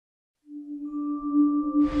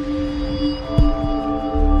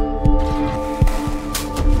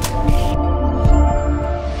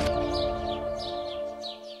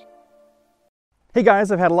Hey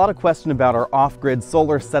guys, I've had a lot of questions about our off-grid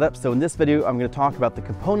solar setup, so in this video I'm going to talk about the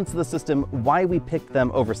components of the system, why we picked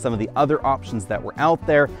them over some of the other options that were out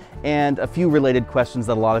there, and a few related questions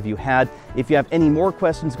that a lot of you had. If you have any more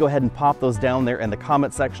questions, go ahead and pop those down there in the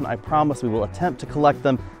comment section. I promise we will attempt to collect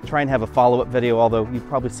them, try and have a follow-up video, although you've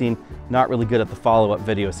probably seen not really good at the follow-up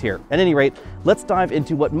videos here. At any rate, let's dive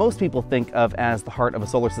into what most people think of as the heart of a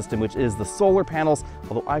solar system, which is the solar panels,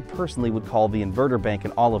 although I personally would call the inverter bank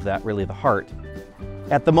and all of that really the heart.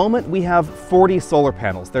 At the moment, we have 40 solar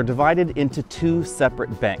panels. They're divided into two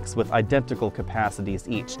separate banks with identical capacities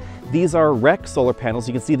each. These are rec solar panels.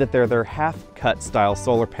 You can see that they're half-cut style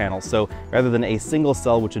solar panels. So rather than a single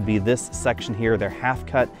cell, which would be this section here, they're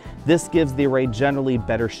half-cut. This gives the array generally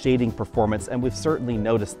better shading performance, and we've certainly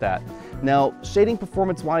noticed that. Now, shading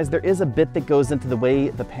performance-wise, there is a bit that goes into the way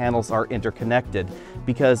the panels are interconnected,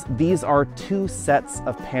 because these are two sets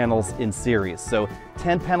of panels in series. So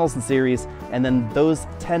 10 panels in series, and then those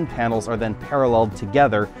 10 panels are then paralleled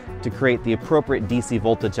together to create the appropriate DC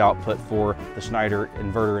voltage output for the Schneider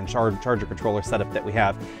inverter and charger controller setup that we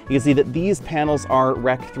have. You can see that these panels are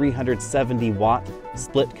REC 370 watt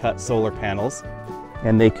split cut solar panels,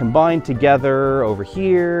 and they combine together over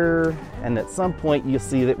here, and at some point you'll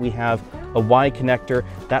see that we have a Y connector.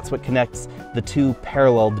 That's what connects the two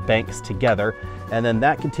paralleled banks together, and then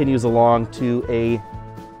that continues along to a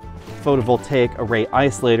photovoltaic array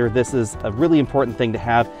isolator. This is a really important thing to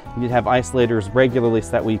have. You need to have isolators regularly so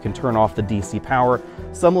that way you can turn off the DC power.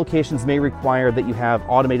 Some locations may require that you have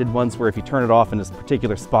automated ones where if you turn it off in this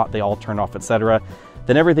particular spot, they all turn off, etc.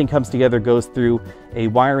 Then everything comes together, goes through a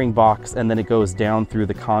wiring box, and then it goes down through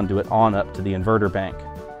the conduit on up to the inverter bank.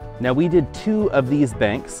 Now we did two of these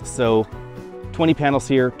banks, so 20 panels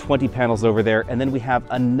here, 20 panels over there, and then we have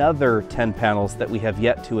another 10 panels that we have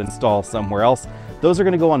yet to install somewhere else. Those are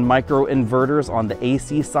going to go on micro inverters on the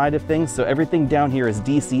AC side of things, so everything down here is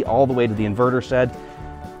DC all the way to the inverter shed.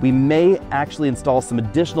 We may actually install some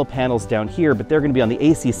additional panels down here, but they're going to be on the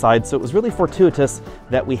AC side, so it was really fortuitous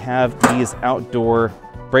that we have these outdoor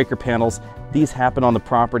breaker panels. These happen on the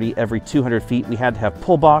property every 200 feet. We had to have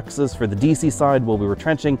pull boxes for the DC side while we were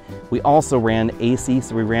trenching. We also ran AC,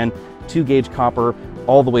 so we ran 2-gauge copper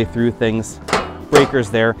all the way through things,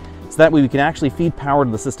 breakers there, so that way we can actually feed power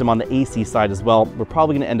to the system on the AC side as well. We're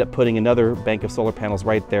probably going to end up putting another bank of solar panels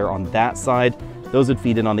right there on that side. Those would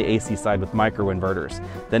feed in on the AC side with micro inverters.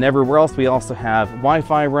 Then everywhere else we also have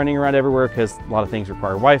Wi-Fi running around everywhere, because a lot of things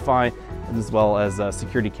require Wi-Fi, as well as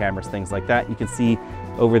security cameras, things like that. You can see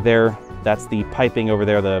over there, that's the piping over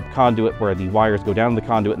there, the conduit where the wires go down the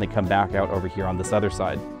conduit and they come back out over here on this other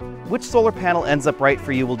side. Which solar panel ends up right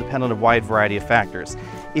for you will depend on a wide variety of factors.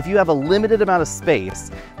 If you have a limited amount of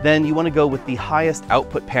space, then you want to go with the highest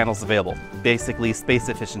output panels available. Basically space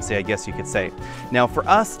efficiency, I guess you could say. Now for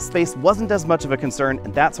us, space wasn't as much of a concern,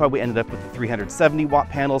 and that's why we ended up with the 370 watt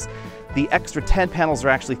panels. The extra 10 panels are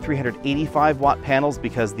actually 385 watt panels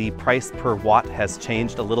because the price per watt has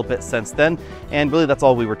changed a little bit since then, and really that's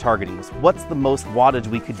all we were targeting, was what's the most wattage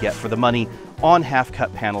we could get for the money on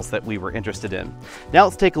half-cut panels that we were interested in. Now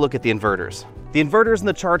let's take a look at the inverters. The inverters and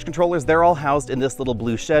the charge controllers, they're all housed in this little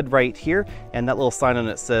blue shed right here, and that little sign on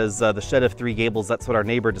it says the shed of 3 gables. That's what our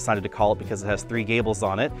neighbor decided to call it because it has 3 gables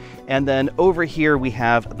on it. And then over here we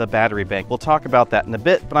have the battery bank. We'll talk about that in a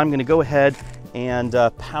bit, but I'm going to go ahead and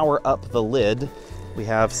power up the lid. We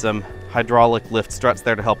have some hydraulic lift struts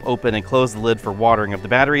there to help open and close the lid for watering of the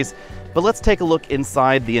batteries. But let's take a look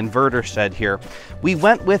inside the inverter shed here. We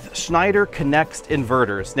went with Schneider Connect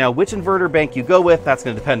inverters. Now, which inverter bank you go with, that's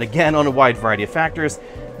going to depend again on a wide variety of factors.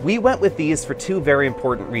 We went with these for two very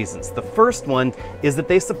important reasons. The first one is that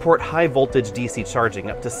they support high voltage DC charging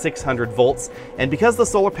up to 600 volts. And because the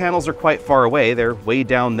solar panels are quite far away, they're way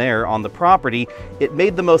down there on the property, it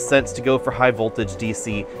made the most sense to go for high voltage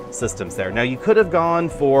DC systems there. Now you could have gone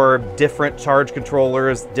for different charge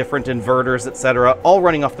controllers, different inverters, etc., all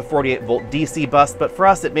running off the 48 volt DC bus, but for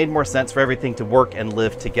us it made more sense for everything to work and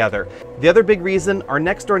live together. The other big reason, our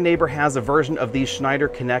next door neighbor has a version of these Schneider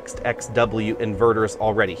Connect XW inverters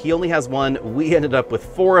already. He only has one, we ended up with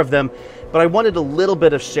 4 of them, but I wanted a little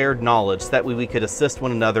bit of shared knowledge, so that way we could assist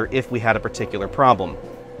one another if we had a particular problem.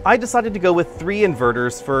 I decided to go with 3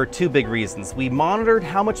 inverters for 2 big reasons. We monitored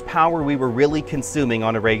how much power we were really consuming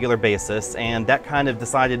on a regular basis, and that kind of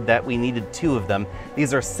decided that we needed 2 of them.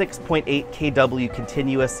 These are 6.8 kW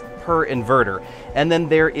continuous per inverter. And then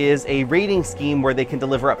there is a rating scheme where they can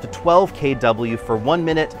deliver up to 12 kW for 1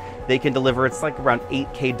 minute. They can deliver, it's like around 8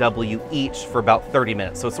 kW each for about 30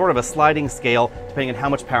 minutes. So it's sort of a sliding scale depending on how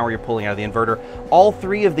much power you're pulling out of the inverter. All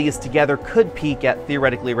 3 of these together could peak at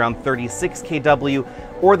theoretically around 36 kW,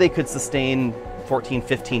 or they could sustain 14,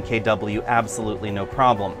 15 kW, absolutely no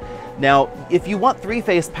problem. Now, if you want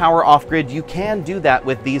three-phase power off-grid, you can do that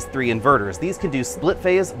with these three inverters. These can do split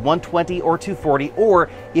phase, 120 or 240, or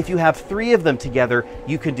if you have three of them together,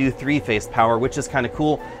 you can do three-phase power, which is kind of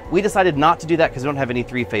cool. We decided not to do that because we don't have any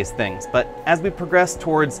three-phase things. But as we progress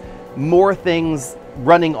towards more things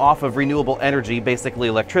running off of renewable energy, basically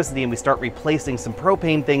electricity, and we start replacing some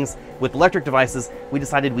propane things with electric devices, we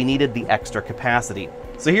decided we needed the extra capacity.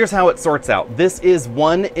 So here's how it sorts out. This is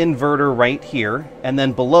one inverter right here, and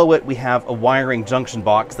then below it we have a wiring junction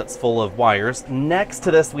box that's full of wires. Next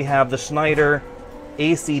to this we have the Schneider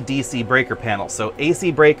AC/DC breaker panel. So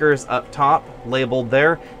AC breakers up top labeled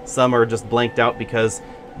there. Some are just blanked out because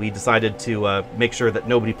we decided to make sure that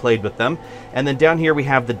nobody played with them. And then down here we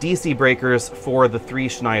have the DC breakers for the three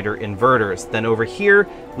Schneider inverters. Then over here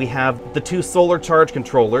we have the two solar charge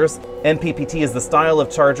controllers. MPPT is the style of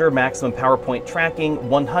charger, maximum power point tracking.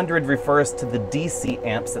 100 refers to the DC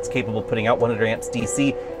amps that's capable of putting out 100 amps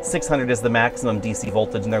DC. 600 is the maximum DC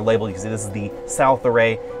voltage, and they're labeled. You can see this is the south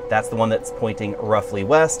array. That's the one that's pointing roughly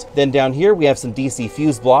west. Then down here we have some DC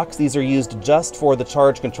fuse blocks. These are used just for the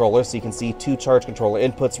charge controller, so you can see two charge controller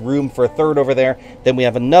inputs, room for a third over there. Then we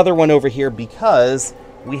have another one over here because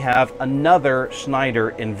we have another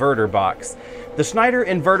Schneider inverter box. The Schneider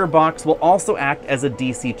inverter box will also act as a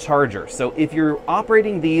DC charger. So if you're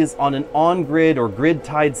operating these on an on-grid or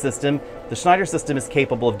grid-tied system, the Schneider system is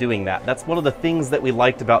capable of doing that. That's one of the things that we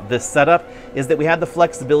liked about this setup, is that we had the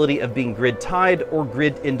flexibility of being grid-tied or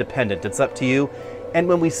grid-independent. It's up to you. And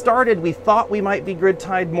when we started, we thought we might be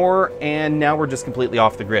grid-tied more, and now we're just completely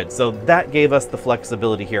off the grid. So that gave us the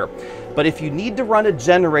flexibility here. But if you need to run a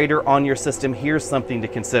generator on your system, here's something to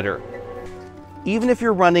consider. Even if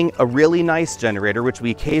you're running a really nice generator, which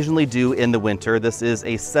we occasionally do in the winter, this is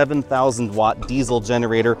a 7,000 watt diesel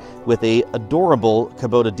generator with a adorable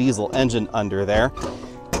Kubota diesel engine under there.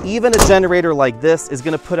 Even a generator like this is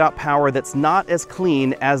going to put out power that's not as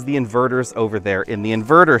clean as the inverters over there in the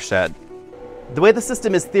inverter shed. The way the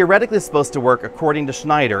system is theoretically supposed to work, according to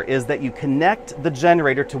Schneider, is that you connect the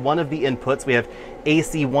generator to one of the inputs. We have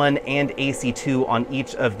AC1 and AC2 on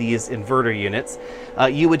each of these inverter units.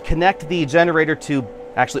 You would connect the generator to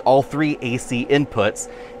actually all three AC inputs,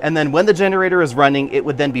 and then when the generator is running, it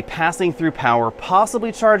would then be passing through power,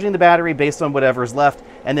 possibly charging the battery based on whatever's left,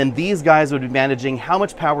 and then these guys would be managing how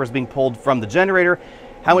much power is being pulled from the generator,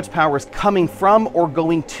 how much power is coming from or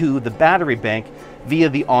going to the battery bank via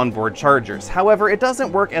the onboard chargers. However, it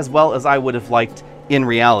doesn't work as well as I would have liked in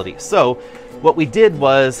reality. So what we did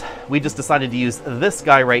was we just decided to use this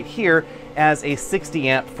guy right here as a 60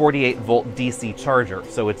 amp 48 volt DC charger.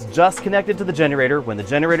 So it's just connected to the generator. When the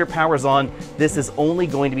generator powers on, this is only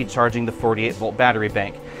going to be charging the 48 volt battery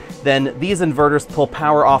bank. Then these inverters pull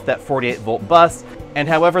power off that 48 volt bus, and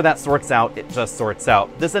however that sorts out, it just sorts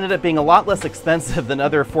out. This ended up being a lot less expensive than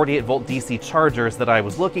other 48 volt DC chargers that I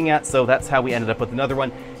was looking at, so that's how we ended up with another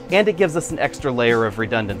one, and it gives us an extra layer of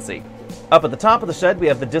redundancy. Up at the top of the shed, we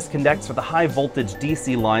have the disconnects for the high voltage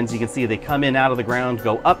DC lines. You can see they come in out of the ground,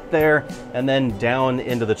 go up there, and then down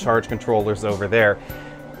into the charge controllers over there.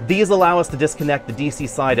 These allow us to disconnect the DC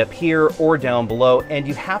side up here or down below, and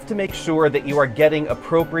you have to make sure that you are getting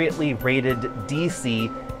appropriately rated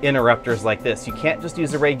DC interrupters like this. You can't just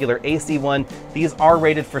use a regular AC one. These are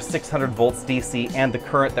rated for 600 volts DC and the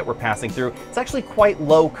current that we're passing through. It's actually quite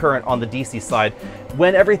low current on the DC side.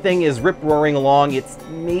 When everything is rip-roaring along, it's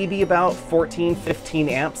maybe about 14, 15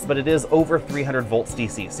 amps, but it is over 300 volts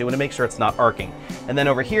DC, so you want to make sure it's not arcing. And then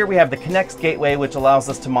over here we have the Connects gateway, which allows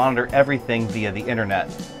us to monitor everything via the internet.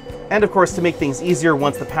 And of course, to make things easier,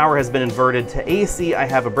 once the power has been inverted to AC, I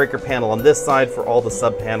have a breaker panel on this side for all the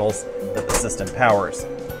sub-panels that the system powers.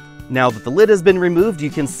 Now that the lid has been removed, you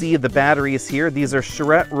can see the batteries here. These are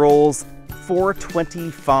Charette Rolls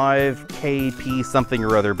 425 KP something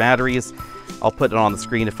or other batteries. I'll put it on the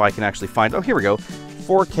screen if I can actually find, oh, here we go.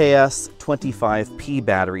 4KS 25P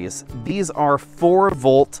batteries. These are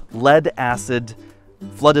 4-volt lead acid,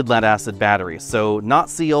 flooded lead acid batteries. So not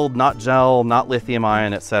sealed, not gel, not lithium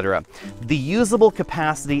ion, etc. The usable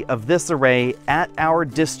capacity of this array at our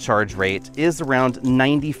discharge rate is around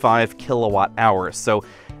 95 kilowatt hours. So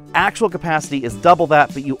actual capacity is double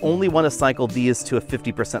that, but you only want to cycle these to a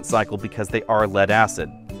 50% cycle because they are lead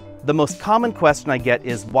acid. The most common question I get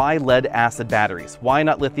is why lead acid batteries? Why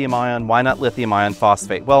not lithium ion? Why not lithium ion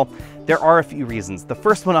phosphate? Well, there are a few reasons. The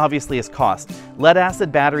first one obviously is cost. Lead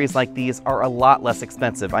acid batteries like these are a lot less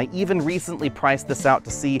expensive. I even recently priced this out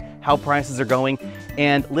to see how prices are going,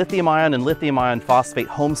 and lithium ion and lithium ion phosphate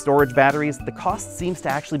home storage batteries, the cost seems to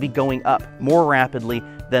actually be going up more rapidly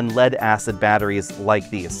than lead acid batteries like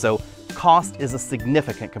these. So cost is a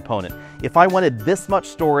significant component. If I wanted this much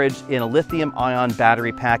storage in a lithium-ion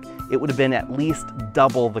battery pack, it would have been at least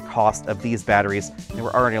double the cost of these batteries. They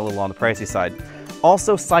were already a little on the pricey side.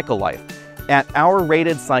 Also, cycle life. At our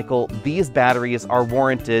rated cycle, these batteries are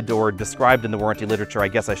warranted, or described in the warranty literature, I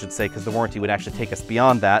guess I should say, because the warranty would actually take us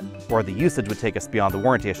beyond that, or the usage would take us beyond the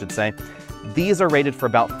warranty, I should say. These are rated for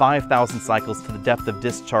about 5,000 cycles to the depth of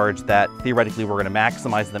discharge that theoretically we're going to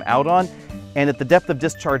maximize them out on. And at the depth of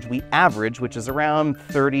discharge we average, which is around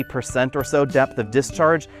 30% or so depth of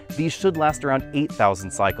discharge, these should last around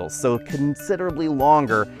 8,000 cycles, so considerably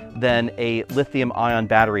longer than a lithium-ion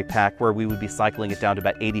battery pack where we would be cycling it down to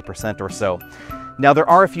about 80% or so. Now, there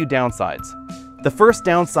are a few downsides. The first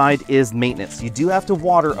downside is maintenance. You do have to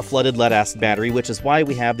water a flooded lead-acid battery, which is why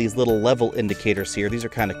we have these little level indicators here. These are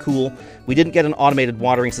kind of cool. We didn't get an automated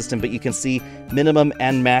watering system, but you can see minimum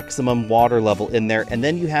and maximum water level in there, and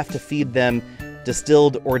then you have to feed them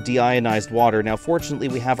distilled or deionized water. Now, fortunately,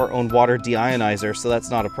 we have our own water deionizer, so that's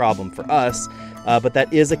not a problem for us, but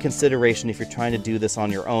that is a consideration if you're trying to do this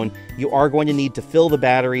on your own. You are going to need to fill the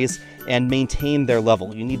batteries and maintain their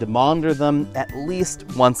level. You need to monitor them at least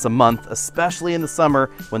once a month, especially in the summer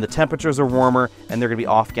when the temperatures are warmer and they're going to be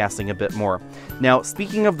off-gassing a bit more. Now,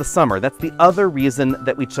 speaking of the summer, that's the other reason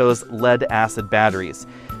that we chose lead-acid batteries.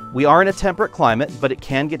 We are in a temperate climate, but it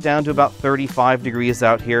can get down to about 35 degrees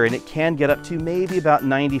out here, and it can get up to maybe about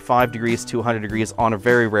 95 degrees to 100 degrees on a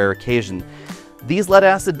very rare occasion. These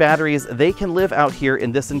lead-acid batteries, they can live out here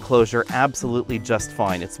in this enclosure absolutely just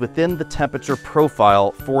fine. It's within the temperature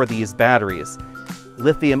profile for these batteries.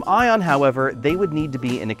 Lithium-ion, however, they would need to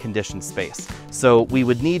be in a conditioned space. So we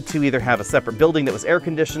would need to either have a separate building that was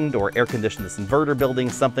air-conditioned or air-condition this inverter building,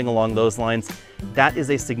 something along those lines. That is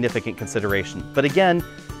a significant consideration. But again,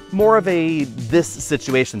 more of a this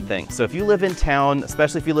situation thing. So if you live in town,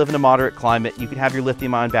 especially if you live in a moderate climate, you could have your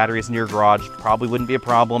lithium-ion batteries in your garage, probably wouldn't be a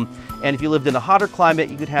problem. And if you lived in a hotter climate,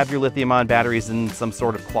 you could have your lithium-ion batteries in some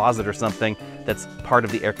sort of closet or something that's part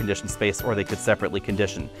of the air-conditioned space, or they could separately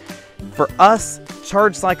condition. For us,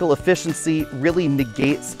 charge cycle efficiency really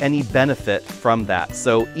negates any benefit from that.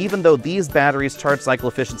 So even though these batteries' charge cycle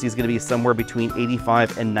efficiency is going to be somewhere between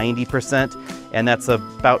 85 and 90%, and that's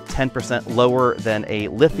about 10% lower than a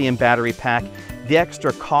lithium battery pack, the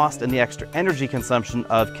extra cost and the extra energy consumption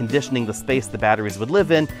of conditioning the space the batteries would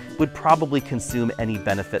live in would probably consume any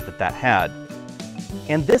benefit that that had.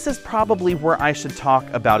 And this is probably where I should talk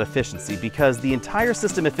about efficiency, because the entire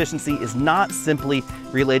system efficiency is not simply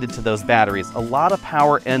related to those batteries. A lot of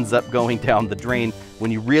power ends up going down the drain when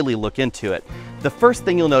you really look into it. The first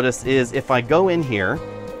thing you'll notice is if I go in here,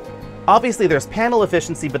 obviously there's panel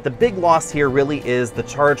efficiency, but the big loss here really is the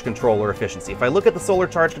charge controller efficiency. If I look at the solar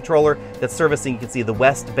charge controller that's servicing, you can see the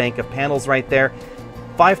west bank of panels right there.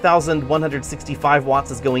 5,165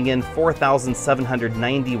 watts is going in,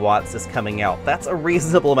 4,790 watts is coming out. That's a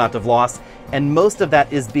reasonable amount of loss, and most of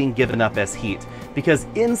that is being given up as heat. Because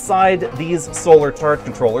inside these solar charge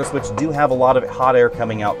controllers, which do have a lot of hot air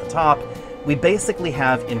coming out the top, we basically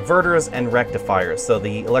have inverters and rectifiers. So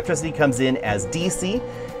the electricity comes in as DC.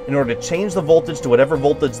 In order to change the voltage to whatever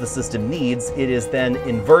voltage the system needs, it is then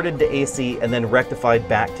inverted to AC and then rectified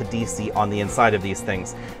back to DC on the inside of these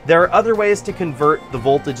things. There are other ways to convert the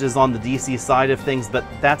voltages on the DC side of things, but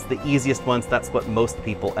that's the easiest ones. That's what most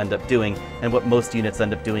people end up doing and what most units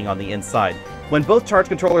end up doing on the inside. When both charge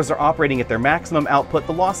controllers are operating at their maximum output,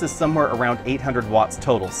 the loss is somewhere around 800 watts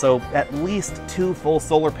total. So at least 2 full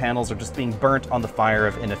solar panels are just being burnt on the fire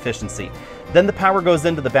of inefficiency. Then the power goes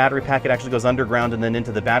into the battery pack. It actually goes underground and then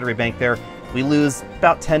into the battery bank there. We lose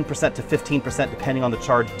about 10% to 15% depending on the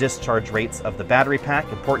charge-discharge rates of the battery pack.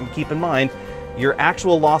 Important to keep in mind, your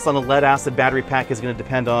actual loss on a lead-acid battery pack is going to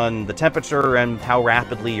depend on the temperature and how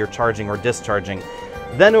rapidly you're charging or discharging.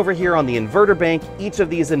 Then over here on the inverter bank, each of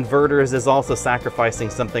these inverters is also sacrificing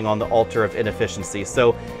something on the altar of inefficiency.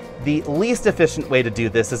 So the least efficient way to do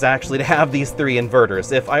this is actually to have these 3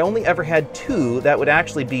 inverters. If I only ever had 2, that would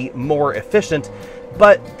actually be more efficient,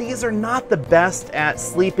 but these are not the best at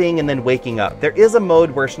sleeping and then waking up. There is a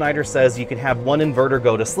mode where Schneider says you can have one inverter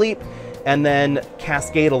go to sleep and then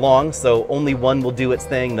cascade along, so only one will do its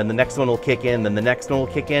thing, then the next one will kick in, then the next one will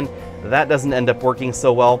kick in. That doesn't end up working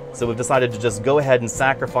so well, so we've decided to just go ahead and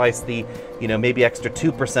sacrifice the, maybe extra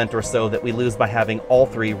 2% or so that we lose by having all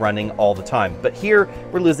 3 running all the time. But here,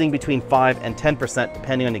 we're losing between 5 and 10%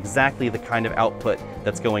 depending on exactly the kind of output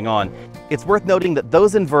that's going on. It's worth noting that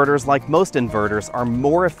those inverters, like most inverters, are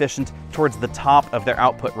more efficient towards the top of their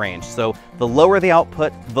output range. So the lower the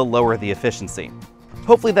output, the lower the efficiency.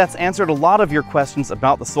 Hopefully that's answered a lot of your questions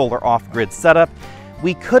about the solar off-grid setup.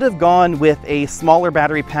 We could have gone with a smaller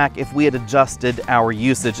battery pack if we had adjusted our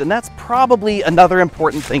usage, and that's probably another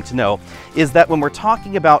important thing to know, is that when we're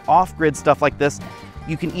talking about off-grid stuff like this,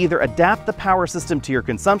 you can either adapt the power system to your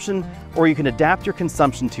consumption, or you can adapt your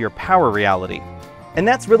consumption to your power reality. And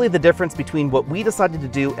that's really the difference between what we decided to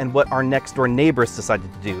do and what our next door neighbors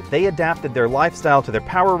decided to do. They adapted their lifestyle to their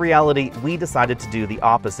power reality. We decided to do the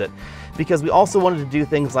opposite, because we also wanted to do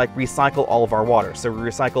things like recycle all of our water. So we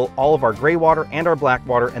recycle all of our gray water and our black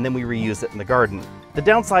water, and then we reuse it in the garden. The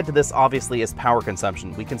downside to this obviously is power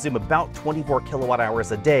consumption. We consume about 24 kilowatt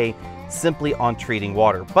hours a day simply on treating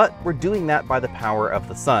water, but we're doing that by the power of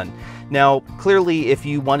the sun. Now, clearly, if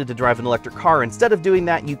you wanted to drive an electric car, instead of doing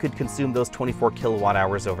that, you could consume those 24 kilowatt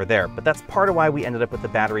hours over there, but that's part of why we ended up with a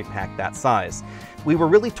battery pack that size. We were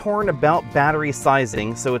really torn about battery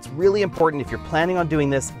sizing, so it's really important if you're planning on doing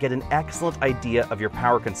this, get an excellent idea of your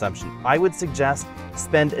power consumption. I would suggest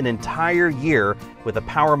spend an entire year with a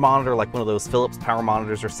power monitor, like one of those Philips power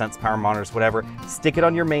monitors or Sense power monitors, whatever. Stick it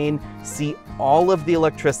on your main, see all of the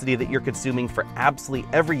electricity that you're consuming for absolutely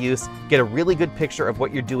every use, get a really good picture of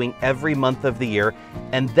what you're doing every month of the year,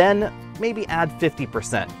 and then maybe add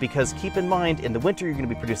 50%, because keep in mind, in the winter you're going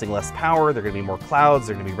to be producing less power, there are going to be more clouds,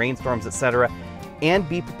 there are going to be rainstorms, etc. And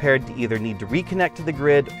be prepared to either need to reconnect to the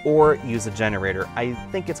grid or use a generator. I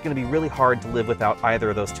think it's going to be really hard to live without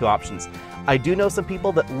either of those two options. I do know some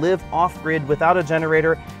people that live off-grid without a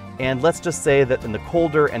generator, and let's just say that in the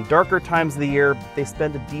colder and darker times of the year, they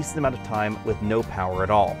spend a decent amount of time with no power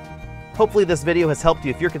at all. Hopefully this video has helped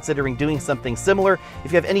you if you're considering doing something similar.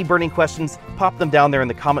 If you have any burning questions, pop them down there in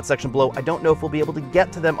the comment section below. I don't know if we'll be able to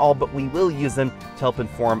get to them all, but we will use them to help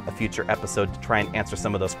inform a future episode to try and answer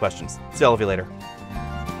some of those questions. See all of you later.